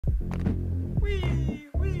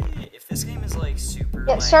this game is like super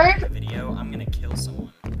sorry. video, I'm gonna kill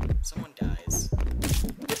someone. Someone dies.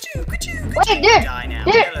 Could you Wait, dude. die now?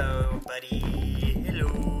 Dude. Hello, buddy. Hello.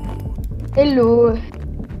 Hello.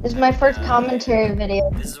 This is my first commentary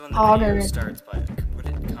video. This is when the video starts, but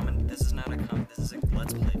this is not a this is a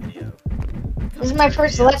let's play video. This is my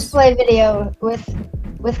first let's play video with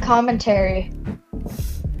commentary.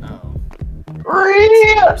 Oh.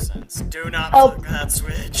 Real. Do not flip that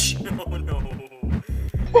switch. Oh no.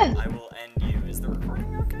 I will end you. Is the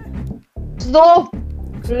recording okay? Stop!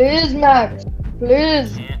 Please, Max.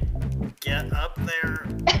 Please. Can't get up there.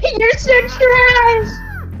 You're so trash!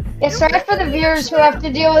 Yeah, sorry for the viewers who have to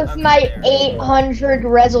deal with my 800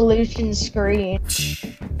 resolution screen.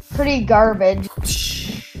 Pretty garbage.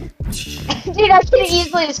 Dude, I can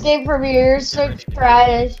easily escape from you. You're so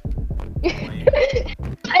trash. Dude,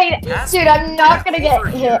 I'm not gonna get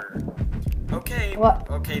hit. Okay. What?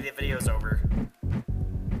 Okay, the video's over.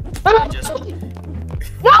 No!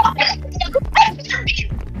 No!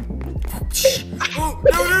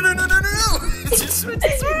 Just switch!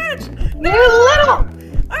 You little!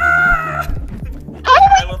 Ah!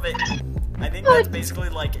 I love it. I think that's basically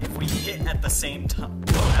like if we hit at the same time.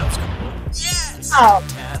 Oh, that was cool. Yes! Oh.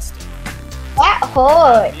 Fantastic. That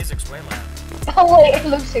hurt. The music's way loud. Oh wait, it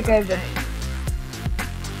looks so good.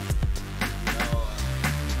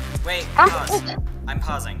 Wait, pause. I'm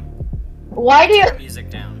pausing. Why do you? Turn the music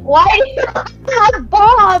down. Why do you have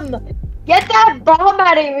bomb? Get that bomb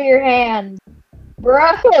out of your hand,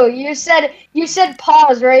 bro. You said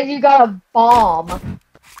pause, right? You got a bomb.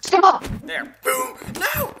 Stop. There. Boom.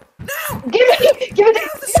 No. Give me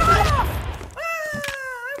the soda. I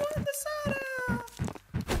want the soda.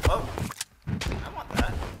 Oh. I want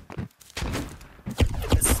that. Get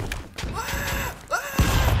this.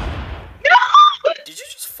 No. Did you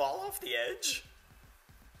just fall off the edge?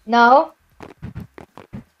 No.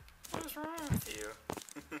 What's wrong with you?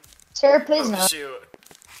 Sir, please no. Shoot.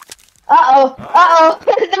 Uh-oh.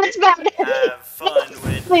 That's bad. Have fun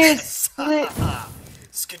with Please.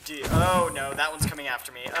 Skidoo. Oh no, that one's coming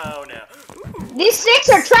after me. Oh no. Ooh. These sticks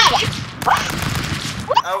are trash.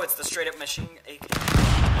 Oh, it's the straight up machine AK.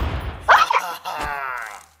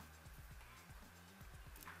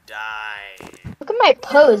 Die. Look at my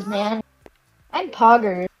pose, man. I'm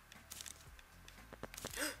pogger.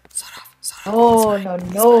 Oh,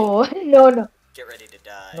 no. Get ready to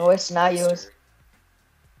die. No, it's not yours.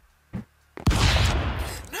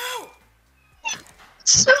 No!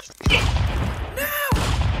 Such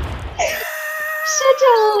a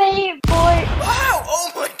late boy. Wow!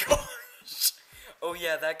 Oh my gosh! Oh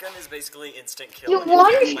yeah, that gun is basically instant kill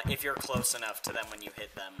if you're close enough to them when you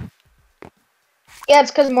hit them. Yeah, it's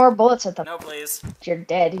because more bullets at them. No, please. You're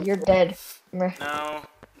dead. You're dead. No,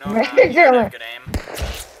 you don't have good aim.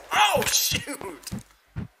 Oh, shoot!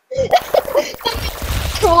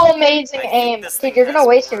 Cool, amazing aim. Dude, you're gonna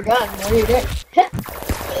waste your gun. What are you doing?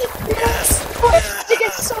 Yes!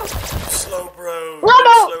 Slow bro.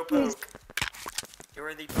 Slow poke.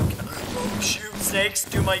 You're the Pokemon. Oh, shoot. Snakes,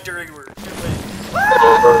 do my dirty work. Do it. I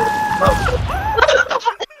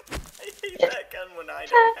hate that gun when I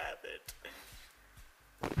don't have it.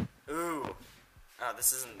 Ooh. Oh,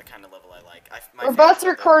 this isn't the kind of level I like. We're both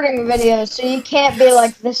recording videos, so you can't be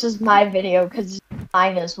like, this is my video, because it's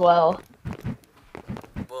mine as well.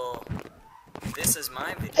 Well, this is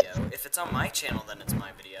my video. If it's on my channel, then it's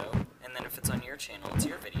my video. And then if it's on your channel, it's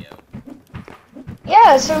your video.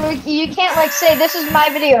 Yeah, so you can't, like, say, this is my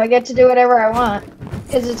video, I get to do whatever I want.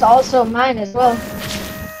 Because it's also mine as well.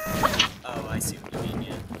 Oh, I see what you mean,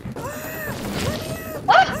 yeah.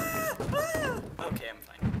 Okay, I'm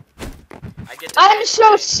fine. I'm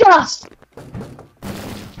so sus!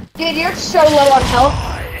 Dude, you're so low on health.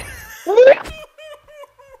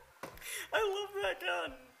 I love that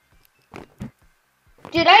gun.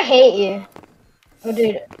 Dude, I hate you. Oh,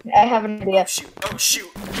 dude, I have an idea. Oh, shoot.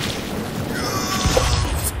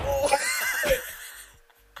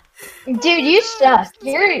 Dude, you suck.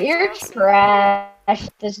 You're trash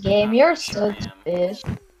at this game. You're so fish.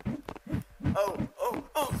 Oh,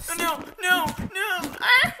 no. Ow.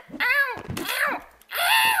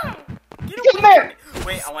 Come here.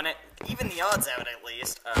 Wait, I want to even the odds out at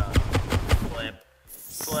least. Flip.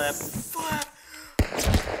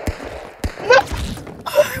 No.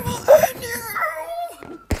 I will end you.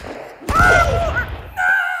 Oh,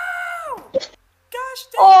 no! Gosh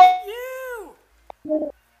dang you!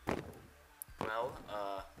 Well,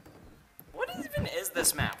 what even is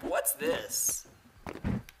this map? What's this?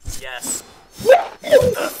 Yes.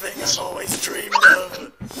 The thing I've always dreamed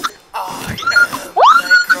of. I am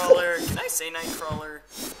Nightcrawler. Can I say Nightcrawler?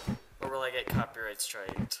 Or will I get copyright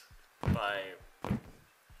striked by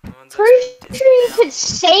Pretty sure you could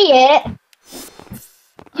say it.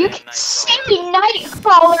 You can say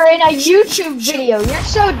Nightcrawler in a YouTube video. You're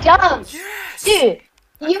so dumb. Yes! Dude,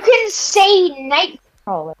 you can say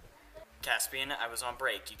Nightcrawler. Caspian, I was on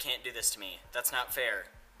break. You can't do this to me. That's not fair.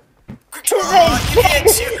 Gosh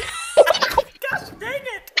dang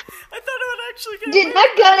it! I thought it would actually get Dude,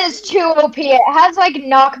 that gun is too OP. It has like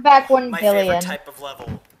knockback 1 My billion. favorite type of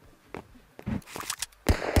level.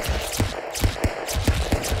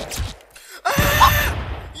 Ah!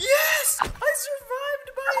 Yes! I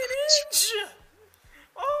survived by an inch!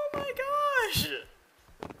 Oh my gosh!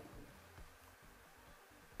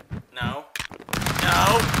 No.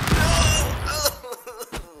 No!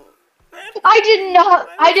 I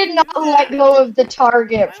did not let go of the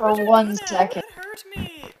target for 1 second. That hurt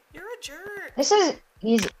me. You're a jerk. This is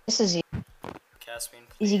easy. This is easy. Caspian,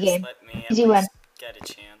 please Easy game. let me Easy win. get a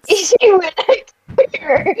chance. Easy win.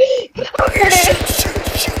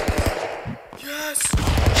 Yes!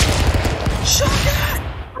 Shotgun!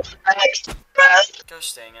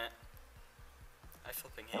 Gosh dang it. I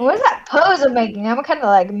flipping hate. What is that pose I'm making? I'm kind of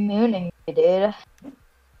like mooning you, dude.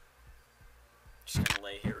 Just gonna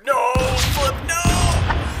lay here. No! Flip, no!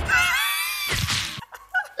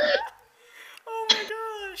 Oh my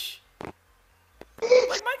gosh.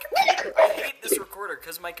 Like my computer, I hate this recorder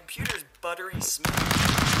because my computer's buttery smooth.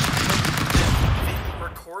 The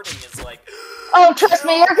recording is like... Oh, trust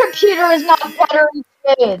me, your computer is not buttery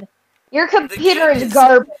smooth. Your computer is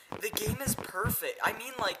garbage. The game is perfect. I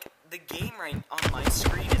mean, like, the game right on my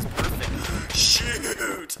screen is perfect.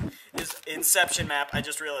 Shoot! Is Inception map. I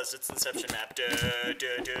just realized it's Inception map.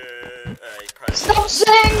 Stop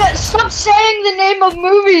saying the name of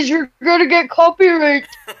movies. You're gonna get copyright.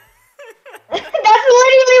 That's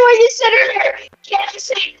literally what you said earlier. You can't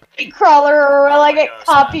say Nightcrawler or will I get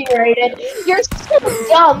copyrighted. You're so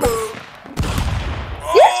dumb.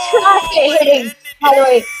 You're trash at hitting, by the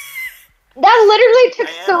way. That literally took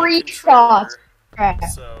 3 shots.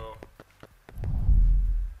 So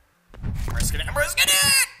I'm risking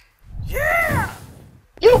it! Yeah!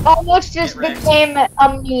 You almost just became a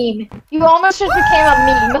meme. You almost just became a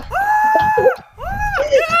meme. No!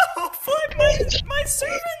 Fuck my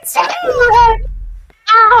servants!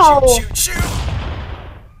 Ow! Shoot!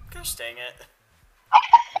 Gosh dang it.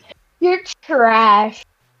 You're trash.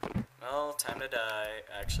 Well, time to die.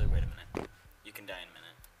 Actually, wait a minute. You can die in a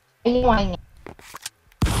minute. Are you whining?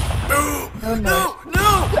 No! Oh, No!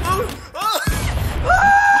 No!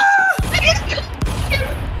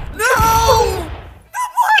 No!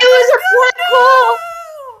 It was a black hole!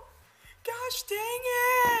 Gosh dang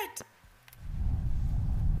it!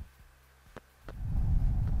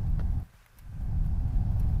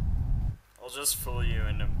 I'll just fool you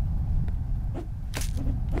into...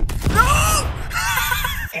 No!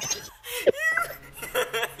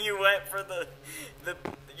 You went for the...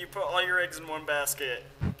 You put all your eggs in one basket,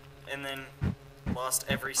 and then lost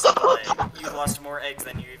every single egg. You lost more eggs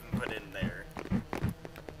than you even put in there.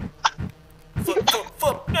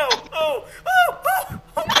 Flip, no! Oh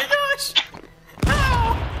my gosh!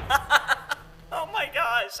 Ow! Oh my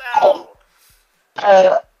gosh, ow!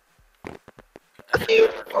 I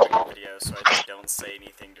record the video so I just don't say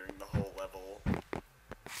anything during the whole level.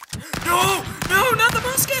 No! No, not the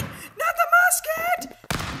musket! Not the musket!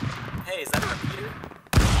 Hey, is that a repeater?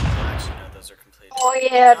 Oh, actually, no, those are completed. Oh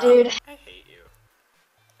yeah, dude. I hate you.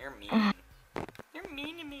 You're mean. You're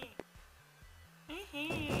mean to me. I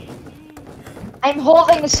hate you. I'm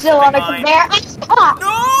holding still on a conveyor. Stop!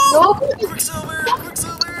 No! Nope. Quicksilver!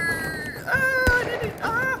 Quicksilver! I did it!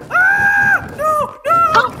 No!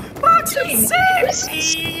 Box of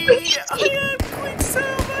safety! I am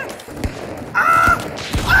Quicksilver! How?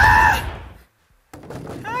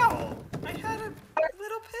 I had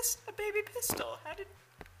a baby pistol.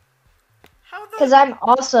 How the... Because I'm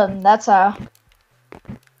awesome, that's how.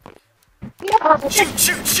 No. Shoot!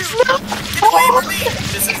 Get away from me!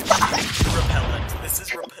 This is repellent. This is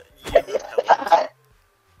repellent.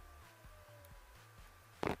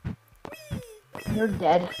 You're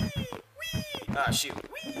dead. Shoot.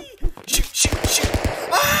 Shoot! Shoot!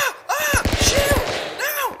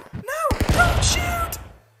 No! Shoot!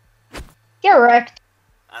 Get wrecked.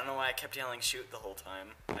 I don't know why I kept yelling shoot the whole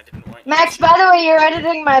time. I didn't want you Max, to by the way, you're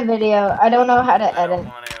editing my video. I don't know how to I edit. don't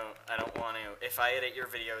want to. If I edit your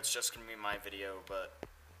video, it's just gonna be my video, but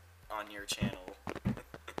on your channel.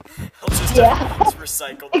 I'll just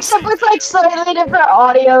recycle the Except same with like video. slightly different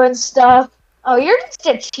audio and stuff. Oh, you're just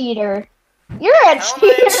a cheater. You're a How am I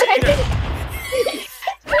cheater. a cheater?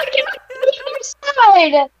 Look at the other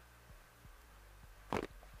side.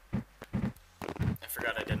 I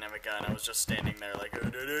forgot I didn't have a gun. I was just standing there like, no!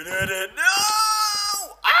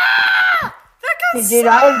 Ah! Dude,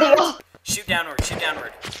 I have the. Shoot downward, shoot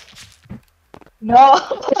downward. No,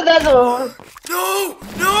 that's a. No! No!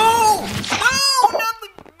 No! Not the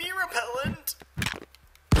me repellent!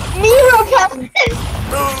 Me repellent!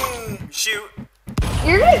 Boom! Shoot.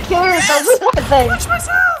 You're gonna kill yourself with that thing. Punch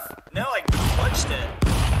myself! No, I punched it.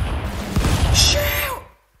 Shoot!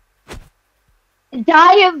 Die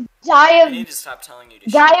I of need to stop telling you to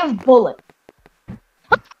shoot. die of bullet.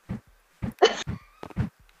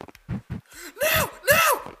 No! No!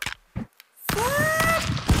 Flip!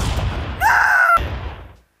 No!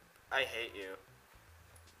 I hate you.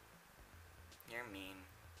 You're mean.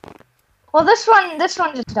 Well, this one just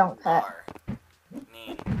don't You cut. are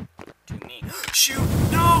mean. Too mean. Shoot!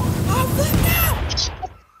 No! Oh, flip now!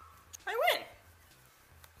 I win.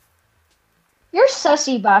 You're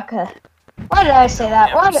sussy, Baka. Why did I say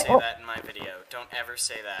that? Why Never did? say that in my video. Don't ever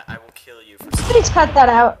say that. I will kill you for saying Please cut that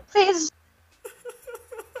out, please.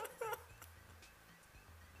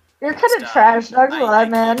 You're kind of Stop. trash, not gonna lie,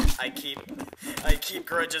 man. I keep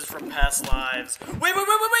grudges from past lives. Wait!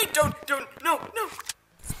 Don't, no!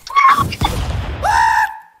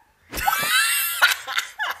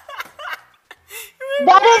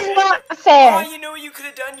 That is not fair. Oh, you know what you could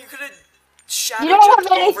have done? You could have shadow You don't jumped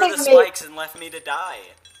have over anything the to me. spikes and left me to die.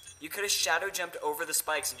 You could have shadow jumped over the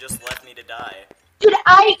spikes and just left me to die. Dude,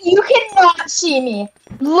 you cannot see me.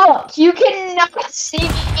 Look, you cannot see me.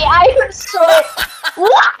 I am so.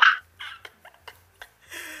 What?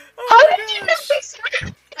 How did you not fix my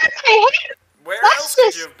head? Where That's else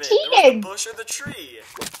could you have been? There was the cheating. bush or the tree.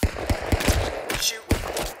 Shoot.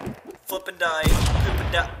 Flip and die. Poop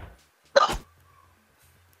and die.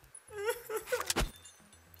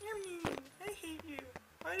 You're mean. I hate you.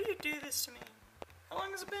 Why do you do this to me? How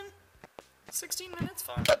long has it been? 16 minutes?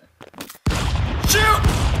 Fine. Shoot!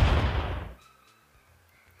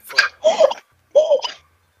 Flip.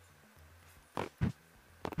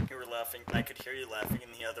 You were laughing. I could hear you laughing in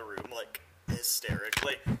the other room, like,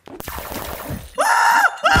 hysterically.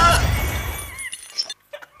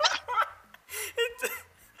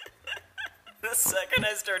 The second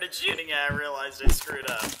I started shooting it, I realized I screwed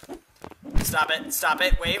up. Stop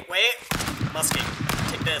it, wait.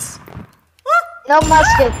 Muskie, take this. No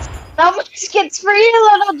muskets. No muskets for you,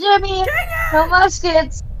 little Jimmy. No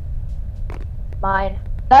muskets. Mine.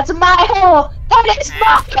 That's my hole. That is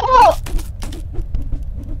my hole.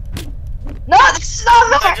 No, this is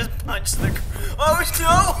not I fair. just punched the. Oh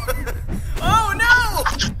no! Oh no!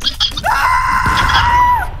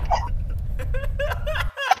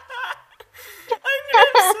 I'm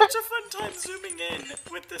gonna have such a fun time zooming in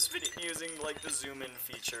with this video using like the zoom in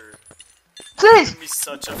feature. Please. It's gonna be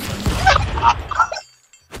such a fun time.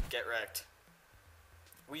 Get wrecked.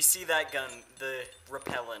 We see that gun, the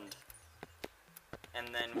repellent, and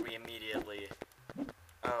then we immediately.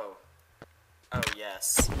 Oh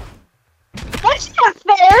yes. That's not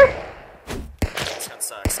fair. This gun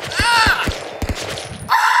sucks. Ah!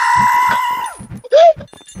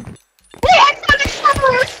 Wait, I found a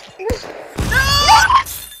cover. No!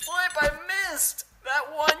 Flip, I missed! That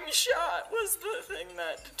one shot was the thing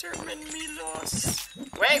that determined me loss.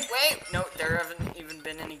 Wait! No, there haven't even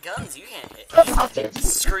been any guns. You can't hit me.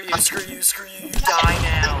 Screw you, you die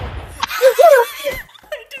now.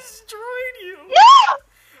 I destroyed you. No!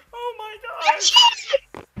 Oh my You're gosh.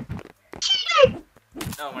 cheating!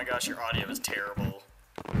 Oh my gosh, your audio is terrible.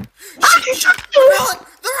 Shoot! The repellent!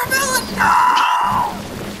 The repellent! No!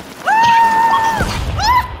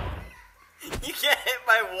 You get hit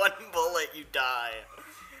by one bullet, you die.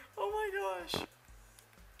 Oh my gosh.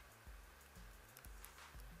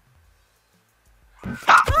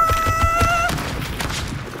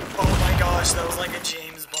 Oh my gosh, that was like a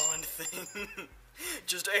James Bond thing.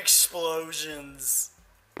 Just explosions.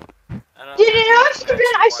 Dude, you know what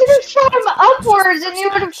I should have shot him upwards and he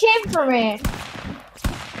would have came for me.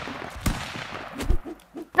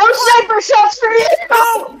 No sniper shots for you!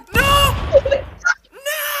 No! No!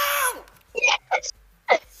 No! Yes!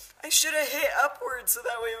 I should have hit upwards so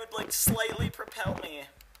that way it would like slightly propel me.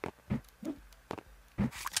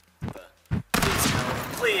 But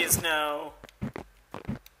please no.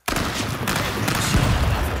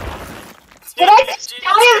 Did I just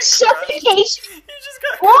die of suffocation? You just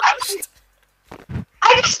got What? crushed.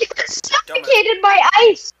 I just got suffocated by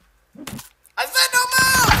ice! I said no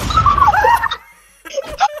move!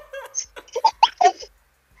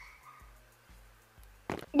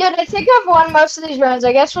 Dude, I think I've won most of these rounds.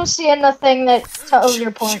 I guess we'll see in the thing that tells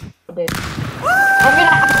your point, dude. I'm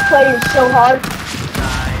gonna have to play you so hard.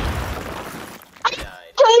 I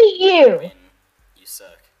hate you! Win. You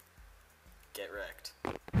suck. Get wrecked.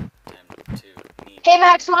 Time to meet. Hey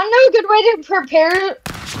Max, wanna know a good way to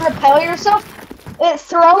propel yourself?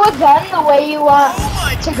 Throw a gun the way you want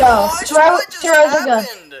to go. Gosh, Throw what just the gun.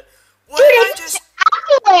 happened? What Dude, did I it just...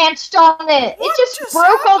 avalanched on it. It just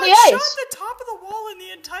broke all the I ice. shot the top of the wall and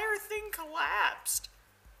the entire thing collapsed.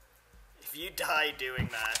 If you die doing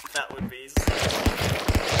that, that would be so...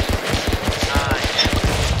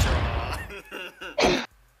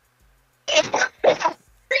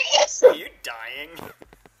 Are you dying?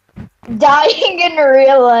 Dying in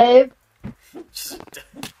real life.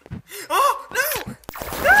 Oh, no!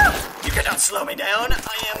 No! You cannot slow me down.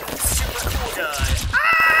 I am super cool guy. Ah!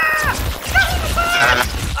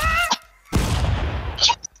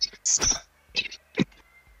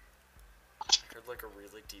 I heard like a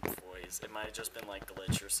really deep voice. It might have just been like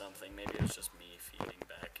glitch or something. Maybe it was just me feeding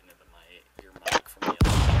back into your mic from the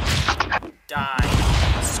other side.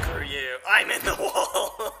 Die. Screw you. I'm in the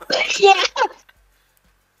wall. Yeah.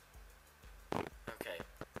 Okay.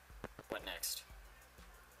 What next?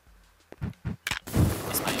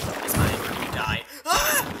 Is my you die?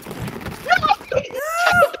 Ah! No!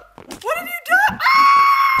 What have you done?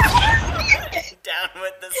 Ah! Down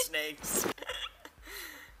with the snakes.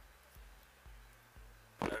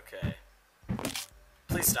 Okay.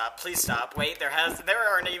 Please stop, please stop. Wait, there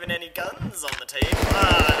aren't even any guns on the table.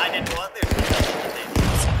 I didn't want there to be guns on the table.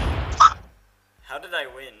 How did I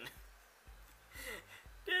win?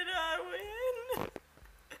 Did I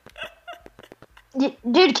win?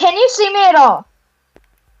 Dude, can you see me at all?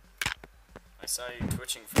 I saw you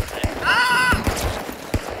twitching for a minute. Ah!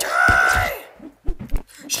 Die!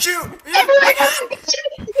 Shoot! Die!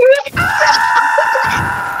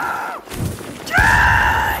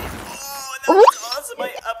 Oh, that was awesome! I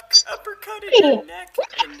uppercutted your neck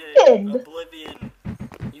into oblivion.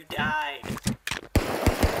 You died.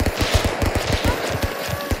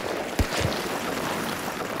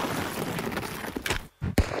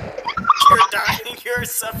 You're dying. You're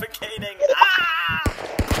suffocating. Ah!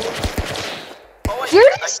 Oh, I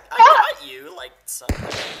got you like something.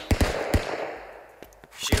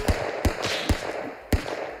 Shoot.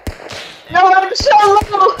 No, I'm so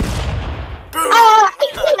low. Boom!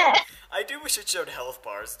 I do wish it showed health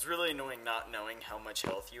bars. It's really annoying not knowing how much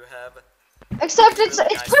health you have. Except it's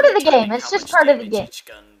really it's part of the game. It's just part of the game. Each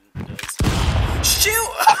gun does. Shoot!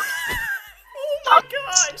 Oh my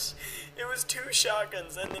gosh! It was 2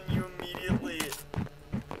 shotguns, and then you immediately.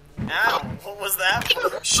 Ow! What was that?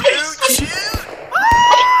 Shoot! Shoot!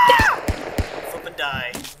 Ah! Flip and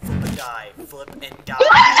die. Flip and die. Flip and die.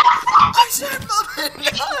 I said flip and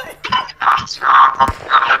die!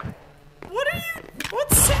 What are you?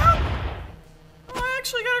 What sound? Oh, I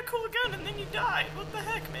actually got a cool gun and then you died. What the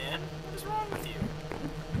heck, man? What is wrong with you?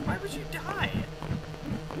 Why would you die?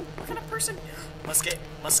 What kind of person? Musket.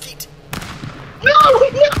 Muskeet. No!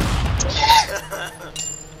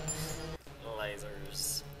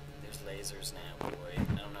 Lasers. There's lasers now, boy. I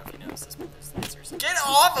don't know if you noticed this, but there's lasers. Get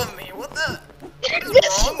off of me! What the? What is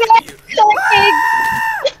wrong with you?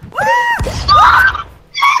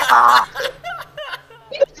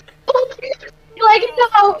 Like,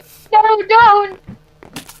 no, don't.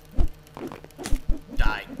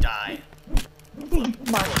 Die, die.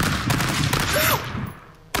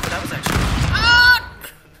 That was actually. Ah!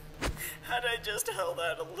 Had I just held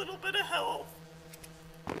out a little bit of health,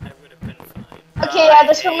 I would have been fine. Okay, yeah,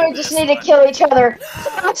 this one we just need to kill each other.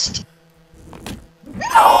 First.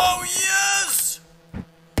 Oh yes!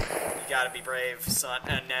 You gotta be brave, son.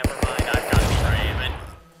 Never mind. I've gotta be brave. And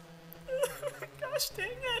gosh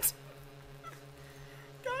dang it!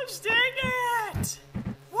 Gosh dang it!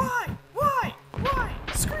 Why? Why? Why?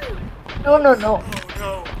 Screw you! No. Oh no! Oh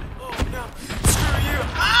no! Screw you!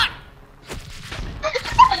 Ah! I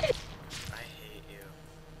hate you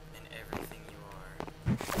and everything you are.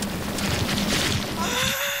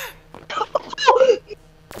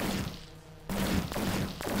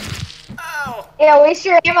 Ow! Yeah, waste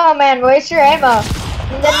your ammo, man. Waste your ammo.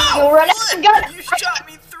 And then you'll run out of gun. You shot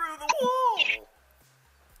me through the wall!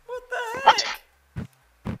 What the heck?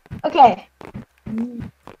 Okay.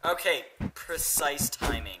 Okay, precise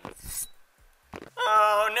timing.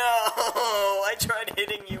 Oh no! I tried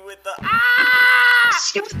hitting you with the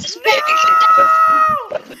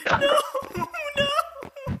No!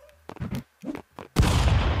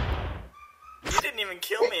 You didn't even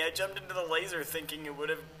kill me. I jumped into the laser thinking it would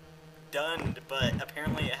have done, but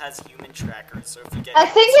apparently it has human trackers, so if you get I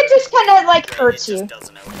think it just kind of like hurts it you. just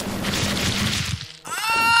doesn't know.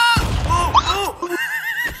 Oh! Oh!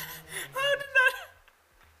 How did that?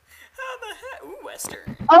 How the heck? Ooh,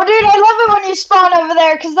 Western. Oh, dude, I love it when you spawn over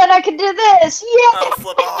there, because then I can do this. Yeah! Oh,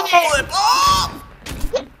 flip off! Flip off!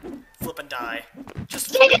 Flip and die. Just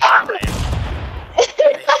flip and die. I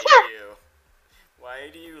hate you. Why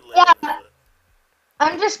do you live? Yeah.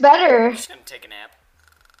 I'm just better. I'm just gonna take a nap.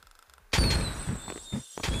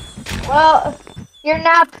 Well, your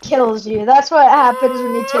nap kills you. That's what happens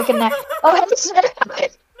when you take a nap. Oh, What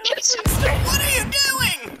are you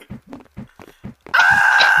doing?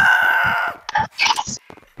 Ah!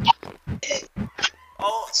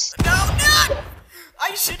 Oh, no!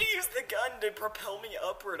 I should have used the gun to propel me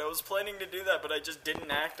upward. I was planning to do that, but I just didn't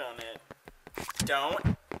act on it.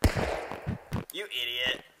 Don't. You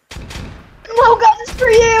idiot. No guns for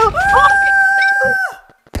you! Ah!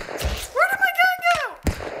 Where did my gun go?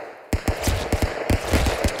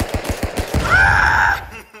 Ah!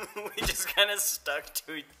 We just kind of stuck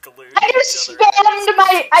to glued I just each other.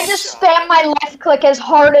 I just spammed my left click as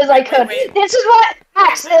hard as I could. Wait. This is what,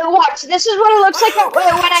 Max, watch. This is what it looks like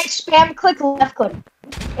when I spam click left click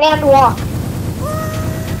and walk.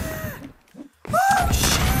 Oh,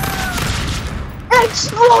 shit!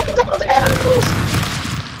 Explode the barrels!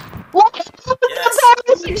 What? Yes. The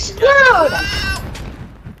barrels explode! Wow.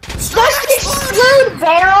 Just explode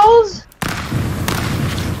barrels!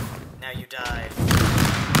 Now you die.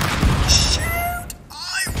 Shoot!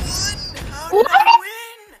 I won! How did What? I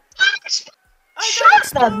win? I Shut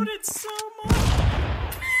got them! exploded so much.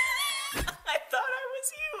 I thought I was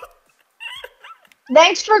you.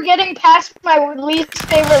 Thanks for getting past my least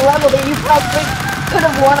favorite level that you probably could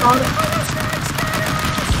have won on.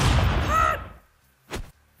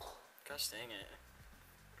 Gosh dang it.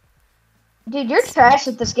 Dude, you're trash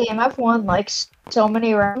at this game. I've won like so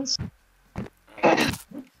many rounds.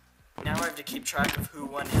 Now I have to keep track of who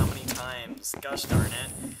won how many times. Gosh darn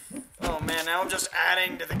it. Oh man, now I'm just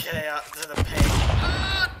adding to the chaos, to the pain.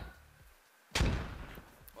 Ah!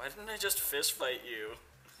 Why didn't I just fist fight you?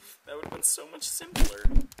 That would have been so much simpler.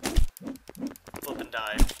 Flip and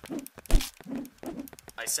die.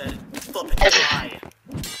 I said flip and die.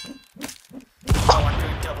 Oh, I'm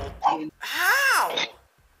doing double. How?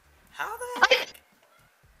 How the heck?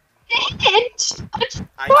 Hit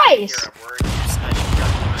I twice. didn't hear a word you said. I didn't hear a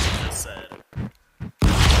word you just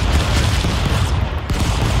said.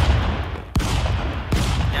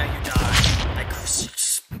 Now you die.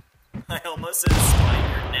 I almost said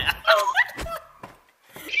spider now.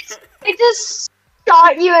 I just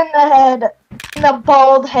shot you in the head. In the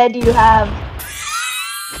bald head you have.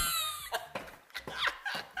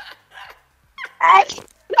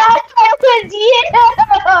 That was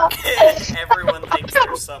you! Everyone thinks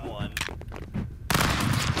they're someone.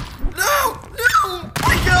 No! No!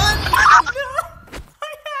 My gun! No!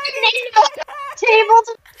 Tables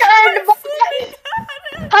have turned, boy.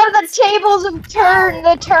 How the tables have turned.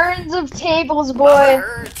 The turns of tables, Oh, boy. that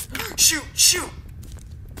hurts. Shoot! Shoot!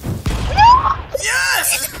 No!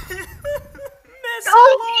 Yes! Missed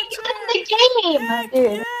Oh, the in the game, Heck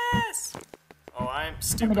dude. yes! Oh, I'm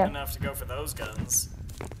stupid down. enough to go for those guns.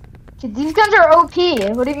 Dude, these guns are OP.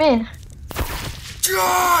 What do you mean?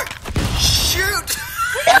 God! Shoot!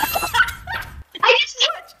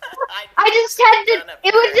 I just had to.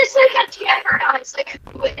 It was just like a camera. I was like,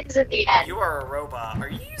 who wins in the end? You are a robot. Are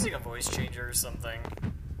you using a voice changer or something?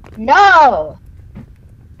 No.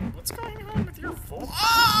 What's going on with your voice?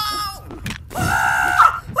 Oh!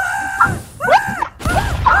 Ah! Ah!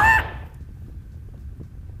 Ah!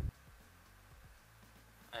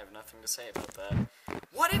 I have nothing to say about that.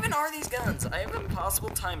 What even are these guns? I have an impossible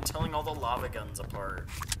time telling all the lava guns apart.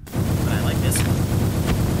 But I like this one.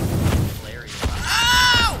 Hilarious.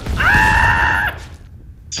 Ow! Ah!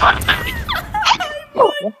 I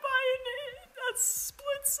won by a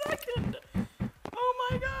split second. Oh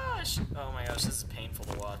my gosh. Oh my gosh, this is painful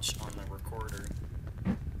to watch on the recorder.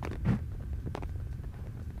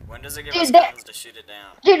 When does it give us guns to shoot it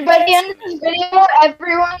down? Dude, by the end of this video,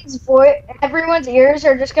 everyone's ears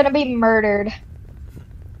are just gonna be murdered.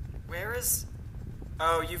 Where is...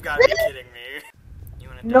 Oh, you've got to be kidding me. You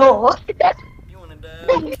wanna die? No. You wanna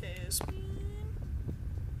die? Kiss me.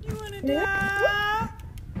 You wanna die?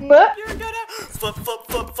 You're gonna... Flip, flip,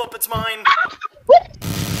 flip, flip, it's mine.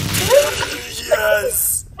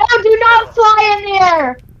 Yes! No, do not fly in the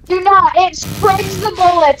air. Do not. It spreads the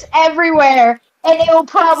bullets everywhere, and it will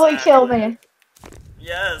probably kill me.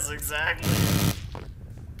 Yes, exactly.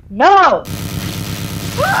 No.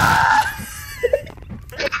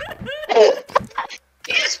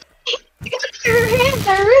 Your hands,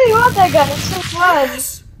 I really want that gun. It's so fun.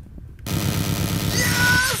 Yes!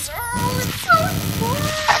 Yes! Oh, it's so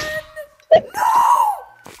fun!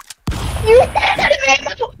 No! You had it.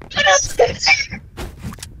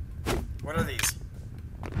 What are these?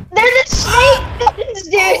 They're the snake guns,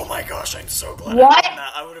 dude. Oh my gosh, I'm so glad What? I won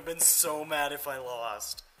that. I would have been so mad if I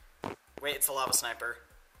lost. Wait, it's a lava sniper.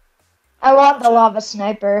 I want the lava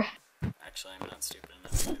sniper. Actually, I'm not stupid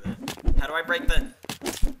enough to do that. How do I break the...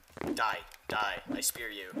 Die. Die. I spear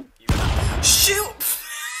you. You die. Shoot!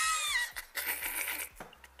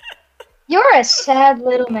 You're a sad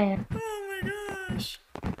little man. Oh my gosh.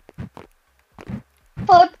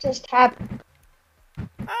 Flip just happened.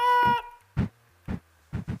 Ah.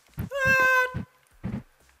 Ah.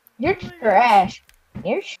 You're trash.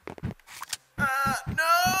 You're No,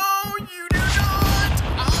 you do not!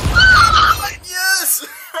 Oh, yes!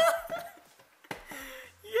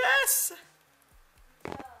 Yes!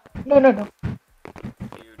 No.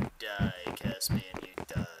 You die, Caspian, you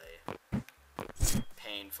die.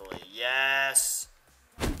 Painfully, yes!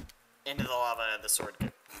 Into the lava, the sword.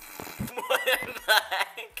 What the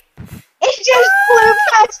heck? It just flew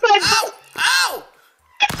past my Ow! Ow!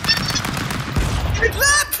 What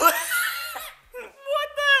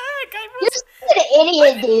the heck? I You're was... an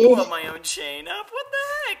idiot, blew dude. up my own chain up. What the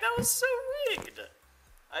heck? That was so rigged.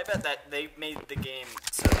 I bet that they made the game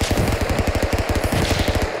so.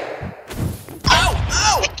 Ow!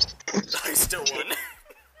 Ow! I still won.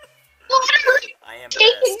 I am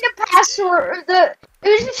Taking best. the password, it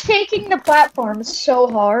was just taking the platform so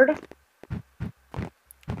hard.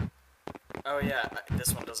 Oh yeah,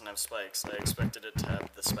 this one doesn't have spikes. I expected it to have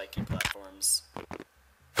the spiky platforms.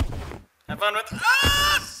 Have fun with.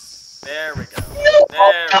 Ah! There we go.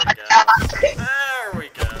 There we go. There we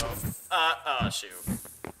go. Oh shoot.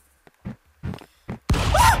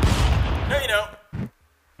 Ah! No, you don't.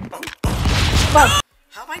 Oh, oh. Fuck.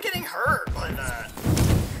 How am I getting hurt by that?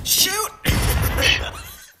 Shoot!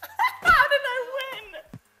 How did I win?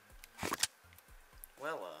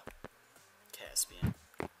 Well, Caspian,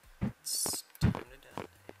 it's time to die.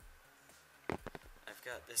 I've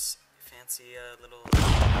got this fancy, little...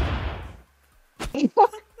 I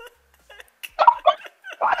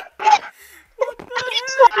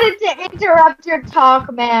just wanted to interrupt your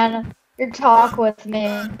talk, man. Your talk with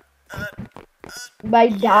me. By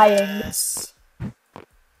dying. Yes!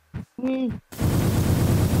 Mm.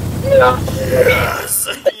 Yes!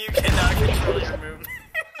 You cannot control your movement.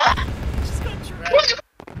 Just got trapped.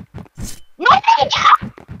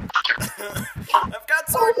 I've got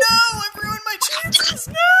sword. No! I've ruined my chances.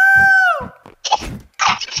 No!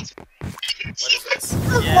 What is this?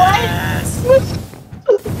 Yes!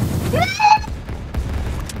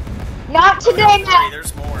 Not Oh, today, don't worry, Matt.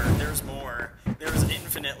 there's more. There's more. There's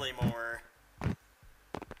infinitely more.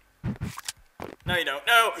 No, you don't.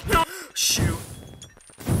 No! No! Shoot.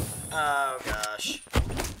 Oh, gosh.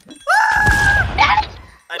 Ah!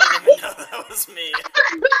 I didn't even know that was me.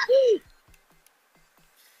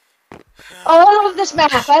 Oh, I love this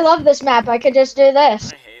map. I love this map. I could just do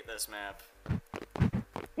this. I hate this map.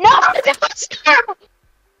 No!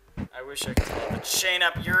 I wish I could love it. Chain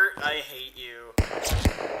up, I hate you.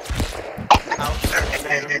 I'll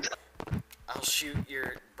kill you. I'll shoot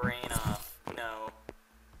your brain off. No.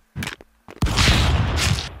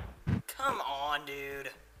 Come on,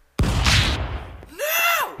 dude.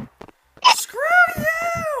 No! Screw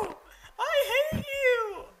you! I hate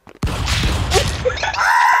you!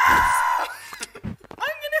 Ah!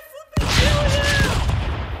 I'm gonna flipping kill you!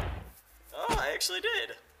 Oh, I actually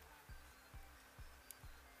did.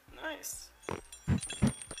 Nice.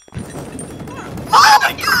 Oh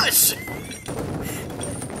my gosh!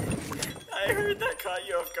 I heard that caught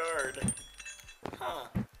you off guard. Huh.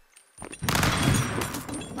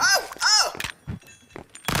 Ow! Ow!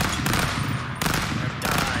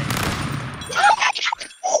 Die.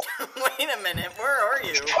 Wait a minute, where are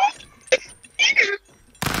you?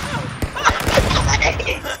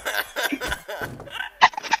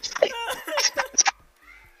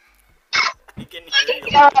 I can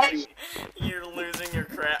hear you. You're losing your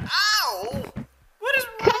crap. Ow! What is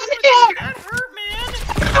wrong with you? That hurt, man!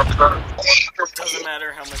 Doesn't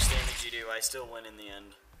matter how much damage you do, I still win in the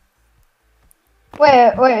end.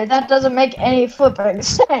 Wait, that doesn't make any flipping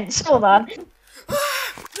sense. Hold on.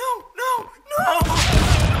 No!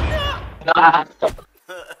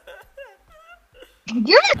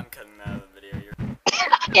 You're... I'm cutting that out of the video.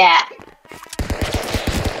 Yeah.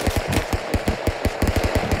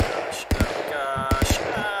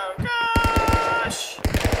 Oh gosh.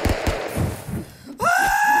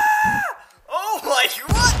 Ah! Oh my,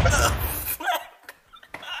 what the fuck?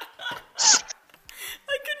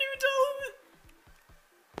 I couldn't even tell him.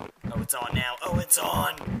 Oh, it's on now. Oh, it's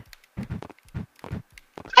on.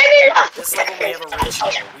 This level we have a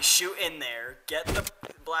ratio. We shoot in there, get the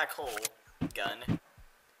black hole gun,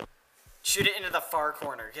 shoot it into the far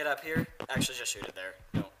corner. Get up here. Actually, just shoot it there.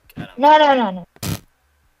 No, I don't. No.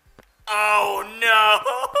 Oh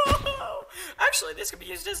no! Actually, this could be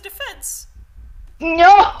used as defense.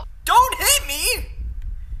 No! Don't hit me!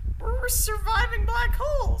 We're surviving black black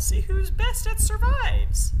hole. See who's best at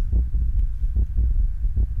survives.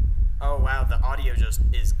 Oh wow, the audio just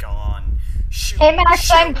is gone. Shoot, Hey Max,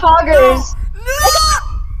 shoot. I'm Poggers. No!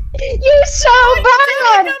 You so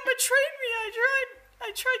bad! Gun betrayed me.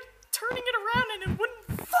 I tried turning it around and it wouldn't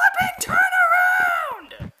flipping turn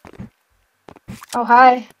around! Oh,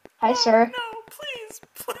 hi. Hi, sir. No, please.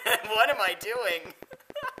 What am I doing?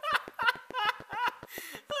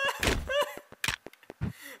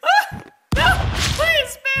 No! Please,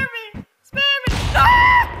 spare me! Spare me!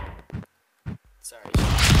 Ah! Sorry.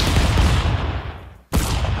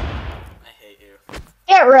 I hate you.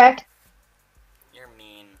 Get wrecked. You're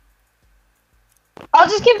mean. I'll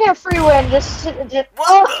just give you a free win. Just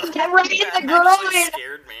oh, get right in the That actually groin.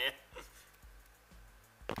 scared me.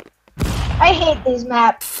 I hate these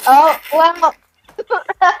maps. Oh, well. We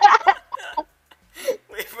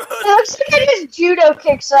both It looks like I just judo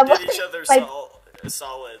kick someone. did each other Like,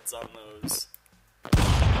 solids on those.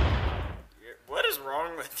 What is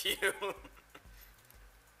wrong with you?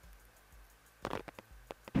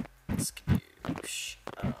 Skadoosh.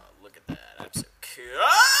 Oh, look at that. I'm so cool.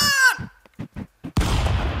 Ah!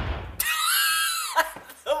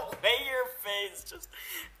 The way your face just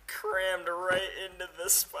crammed right into the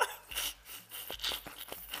spike.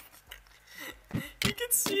 You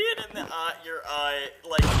can see it in the your eye,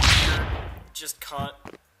 like your just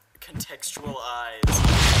contextual eyes.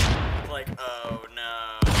 Like, oh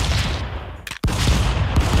no.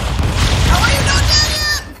 How are you not dead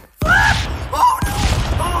yet? Oh no!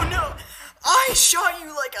 Oh no! I shot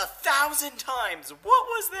you like 1,000 times. What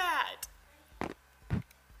was that?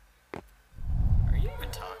 Are you even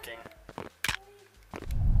talking?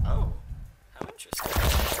 Oh, how interesting.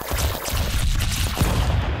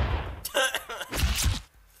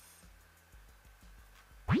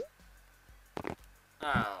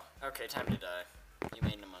 Oh, okay, time to die. You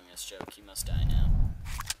made an Among Us joke. You must die now.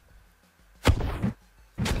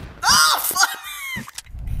 Oh, fuck!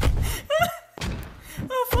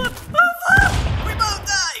 Oh, flip! Oh, flip! We both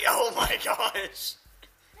die! Oh my gosh!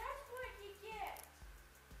 That's what you get.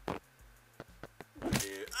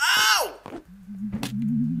 Ow!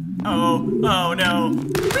 Oh, oh no.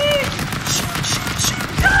 Shoot, shoot,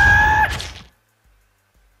 shoot! Ah!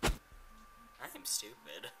 I'm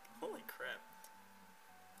stupid. Holy crap.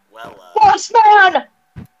 Well, boss man!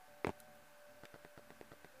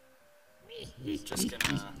 just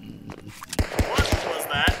gonna... What was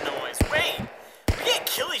that noise? Wait! We can't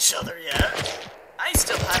kill each other yet! I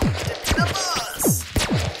still haven't been to the boss!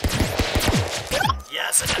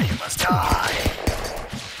 Yes, and now you must die!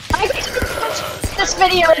 I get to watch this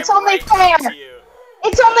video. It's only fair. You.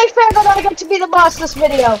 It's only fair that I get to be the boss this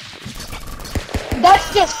video.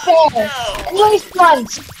 That's just fair. No. At least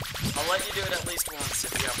once. I'll let you do it at least once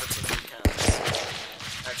if the opportunity comes.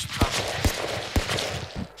 Actually, probably next time.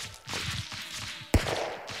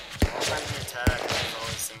 All time you attack, there's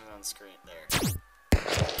always things on screen. There.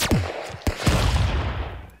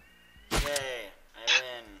 Yay, I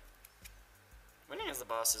win. Winning as the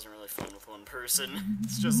boss isn't really fun with one person.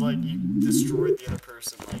 It's just like you destroyed the other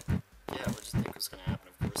person. Like, yeah, what did you think was gonna happen?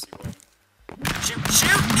 Of course you win. Shoot!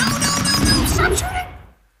 Shoot! No! No! No! No! Stop shooting!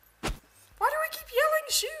 Why do I keep yelling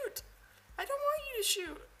shoot? I don't want you to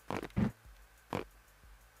shoot.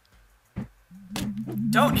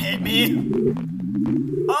 Don't hit me!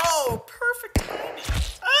 Oh, perfect timing.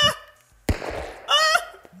 Ah! Ah!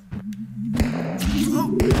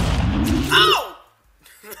 Oh! Ow!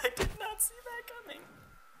 I did not see that coming.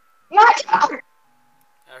 My God.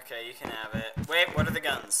 Okay, you can have it. Wait, what are the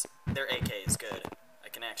guns? They're AKs, good. I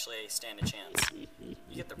can actually stand a chance. You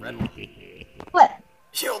get the red one. What?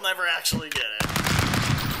 You'll never actually get it.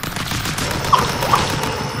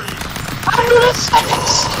 I'm gonna send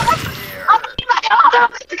this. Here. I need my auto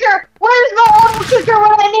clicker. Where's my auto clicker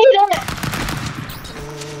when I need it?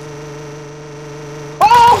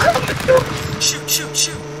 Oh, God. Shoot, shoot,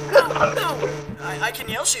 shoot! No, no! I can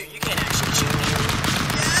yell shoot, you can't actually shoot me.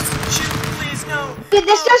 Yes! Shoot, please, no! Dude,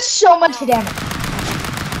 this does so much damage.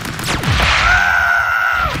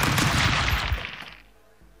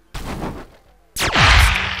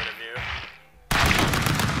 Stupid of you.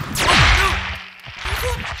 Oh, no!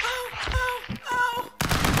 Ow, ow, ow!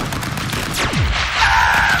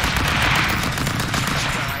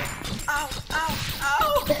 Ow, ow,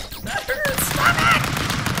 ow! That hurts! Stop it!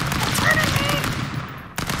 It's hurting me!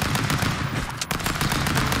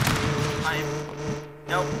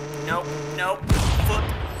 Nope, nope, nope. Flip.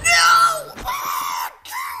 No! Oh,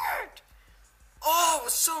 dang it! Oh, it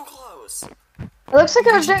was so close. It looks like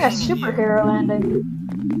I was doing a superhero landing. Man,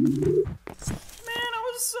 I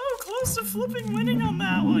was so close to flipping winning on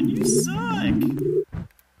that one. You suck.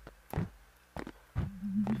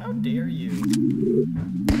 dare you?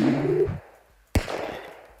 Okay,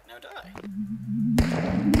 now die.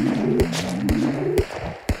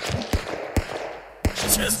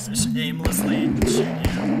 Just aimlessly shoot you.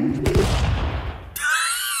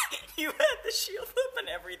 You had the shield up and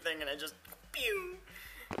everything, and I just pew.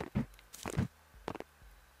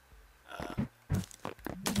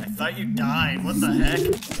 I thought you died. What the heck?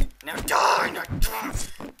 Now die! Now die!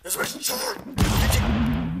 This was short! Why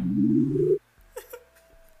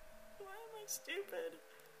am I stupid?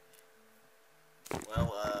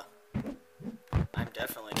 Well, I'm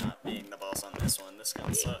definitely not being the boss on this one. This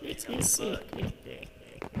gonna suck. He's gonna suck.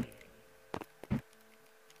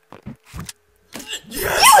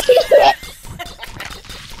 Yes!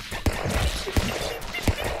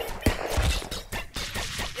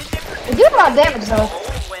 I do a lot of damage though.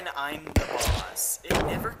 When I'm the boss, it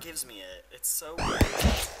never gives me it. It's so weird.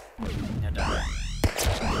 Now die.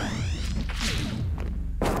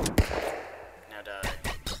 Now die. Now die.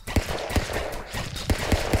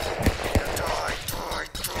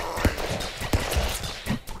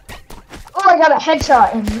 Oh, I got a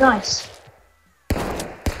headshot and nice. Now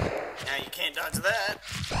you can't dodge that.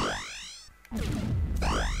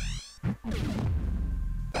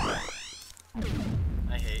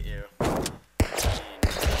 I hate you.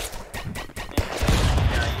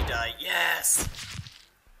 You die. Yes!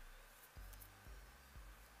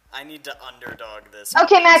 I need to underdog this.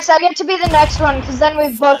 Okay, Max, I get to be the next one, because then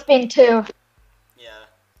we've both been 2. Yeah.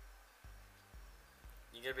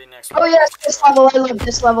 You gotta be next one. Oh yes, this level, I love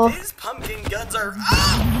this level. These pumpkin guns are.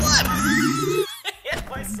 Ah! What? I hit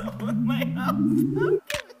myself with my house.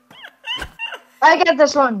 I get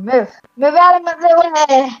this one, move. Move out of the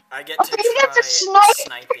way. I get Okay, to you get to try snipe.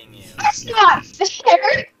 sniping you. That's not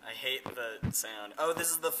fair. I hate the sound. Oh, this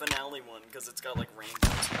is the finale one, because it's got like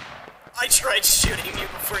rainbows. I tried shooting you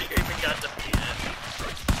before you even got to beat it.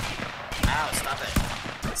 Ow, stop it.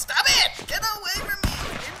 Stop it! Get away from me!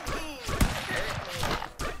 You're mean.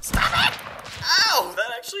 Hurt me. Stop it! Ow!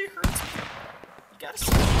 That actually hurts me. You gotta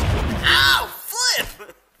stop. Ow!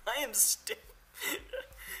 Flip! I am still.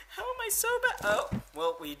 How am I so bad? Oh,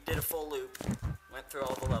 well, we did a full loop. Went through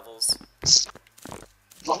all the levels.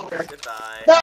 Goodbye.